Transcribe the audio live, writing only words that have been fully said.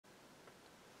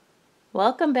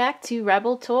Welcome back to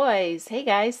Rebel Toys. Hey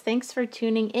guys, thanks for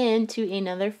tuning in to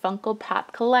another Funko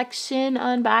Pop collection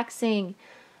unboxing.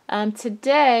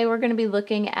 Today we're going to be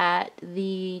looking at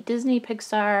the Disney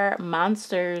Pixar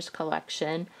Monsters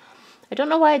collection. I don't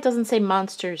know why it doesn't say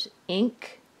Monsters Inc.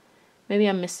 Maybe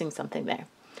I'm missing something there.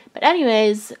 But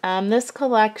anyways, this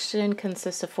collection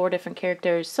consists of 4 different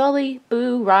characters: Sulley,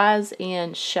 Boo, Roz,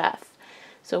 and Chef.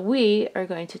 So we are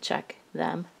going to check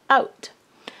them out.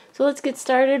 So let's get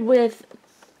started with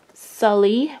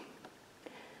Sulley,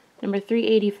 number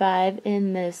 385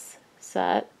 in this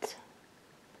set.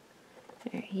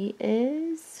 There he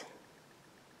is.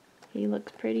 He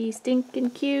looks pretty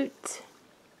stinking cute.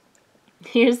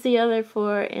 Here's the other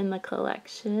 4 in the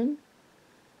collection.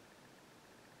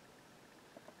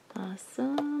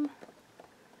 Awesome.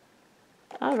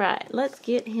 Alright, let's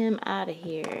get him out of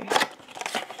here.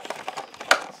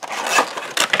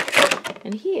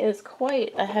 And he is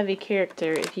quite a heavy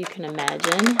character, if you can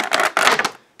imagine.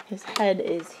 His head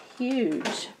is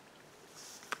huge.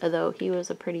 Although he was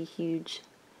a pretty huge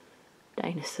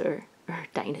dinosaur. Or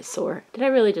dinosaur. Did I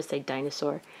really just say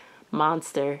dinosaur?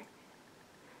 Monster.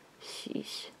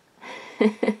 Sheesh.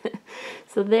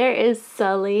 So there is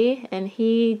Sulley, and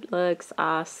he looks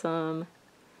awesome.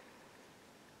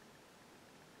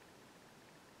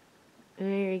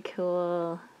 Very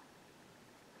cool.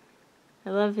 I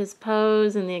love his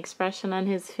pose and the expression on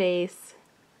his face.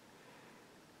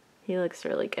 He looks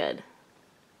really good.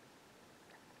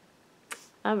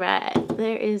 Alright,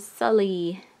 there is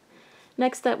Sulley.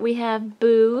 Next up we have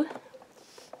Boo.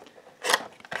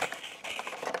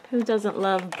 Who doesn't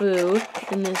love Boo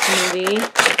in this movie?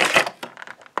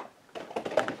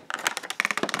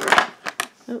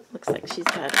 Oh, looks like she's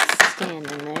got a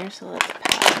stand in there, so let's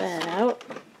pop that out.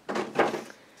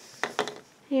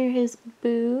 Here is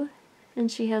Boo. And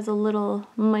she has a little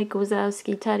Mike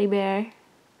Wazowski teddy bear.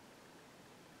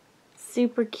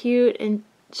 Super cute, and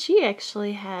she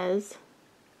actually has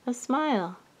a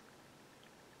smile.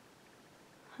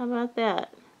 How about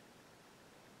that?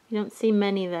 You don't see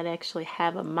many that actually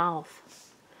have a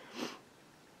mouth.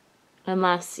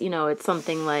 Unless, you know, it's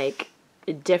something like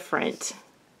different.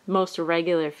 Most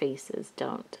regular faces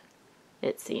don't,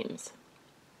 it seems.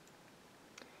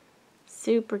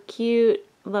 Super cute.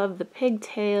 Love the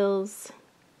pigtails.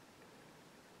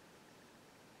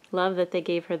 Love that they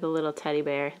gave her the little teddy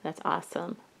bear. That's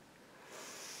awesome.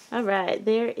 Alright,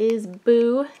 there is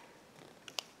Boo.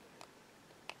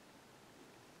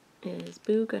 Is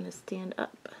Boo gonna stand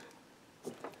up?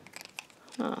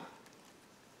 Huh.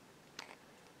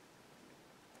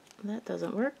 That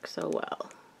doesn't work so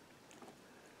well.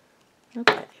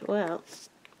 Okay, well,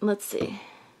 let's see.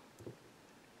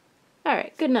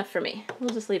 Alright, good enough for me. We'll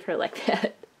just leave her like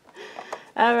that.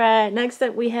 Alright, next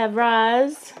up we have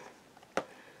Roz.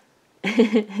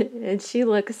 And she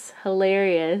looks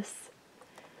hilarious.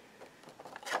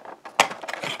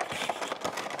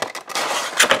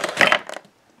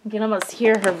 You can almost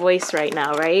hear her voice right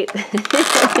now, right?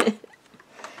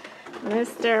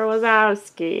 Mr.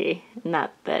 Wazowski.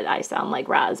 Not that I sound like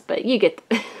Roz, but you get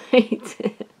the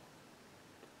point.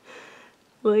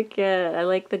 Look at, I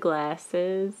like the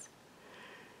glasses.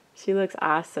 She looks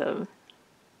awesome.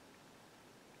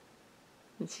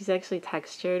 And she's actually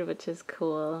textured, which is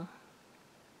cool.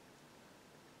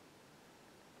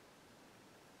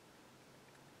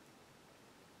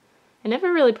 I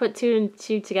never really put 2 and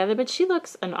 2 together, but she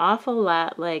looks an awful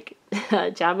lot like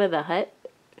Jabba the Hutt,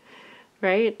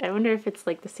 right? I wonder if it's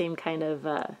like the same kind of,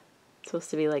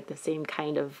 supposed to be like the same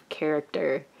kind of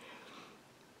character.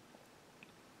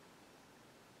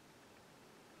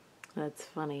 That's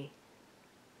funny.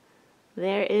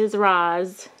 There is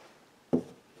Roz.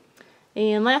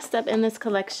 And last up in this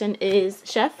collection is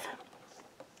Chef.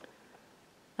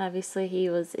 Obviously he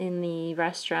was in the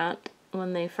restaurant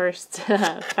when they first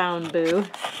found Boo.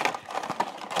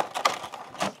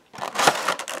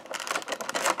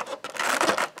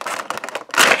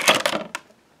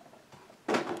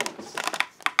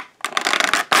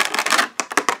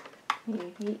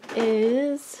 Here he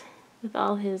is with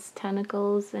all his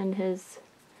tentacles and his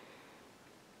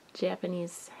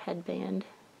Japanese headband.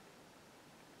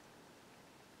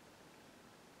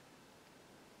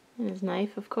 And his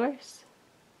knife, of course.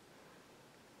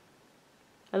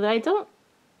 Although I don't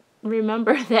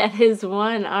remember that his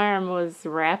one arm was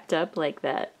wrapped up like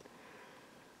that.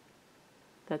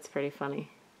 That's pretty funny.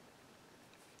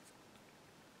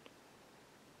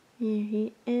 Here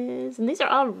he is. And these are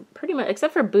all pretty much,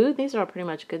 except for Boo, these are all pretty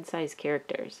much good-sized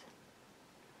characters,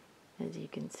 as you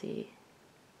can see.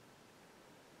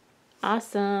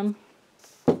 Awesome.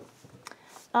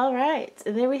 Alright,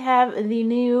 there we have the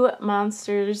new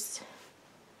Monsters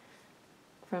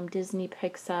from Disney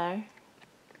Pixar.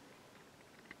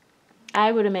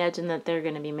 I would imagine that they're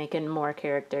going to be making more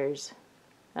characters.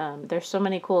 There's so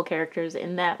many cool characters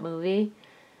in that movie.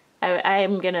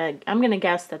 I'm gonna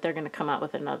guess that they're gonna come out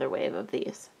with another wave of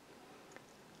these.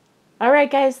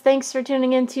 Alright guys, thanks for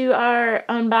tuning into our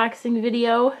unboxing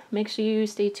video. Make sure you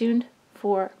stay tuned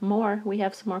for more. We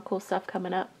have some more cool stuff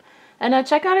coming up. And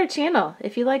check out our channel.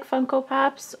 If you like Funko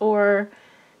Pops or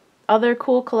other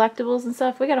cool collectibles and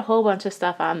stuff, we got a whole bunch of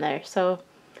stuff on there. So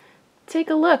take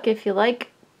a look if you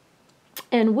like.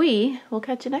 And we will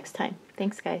catch you next time.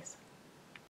 Thanks guys.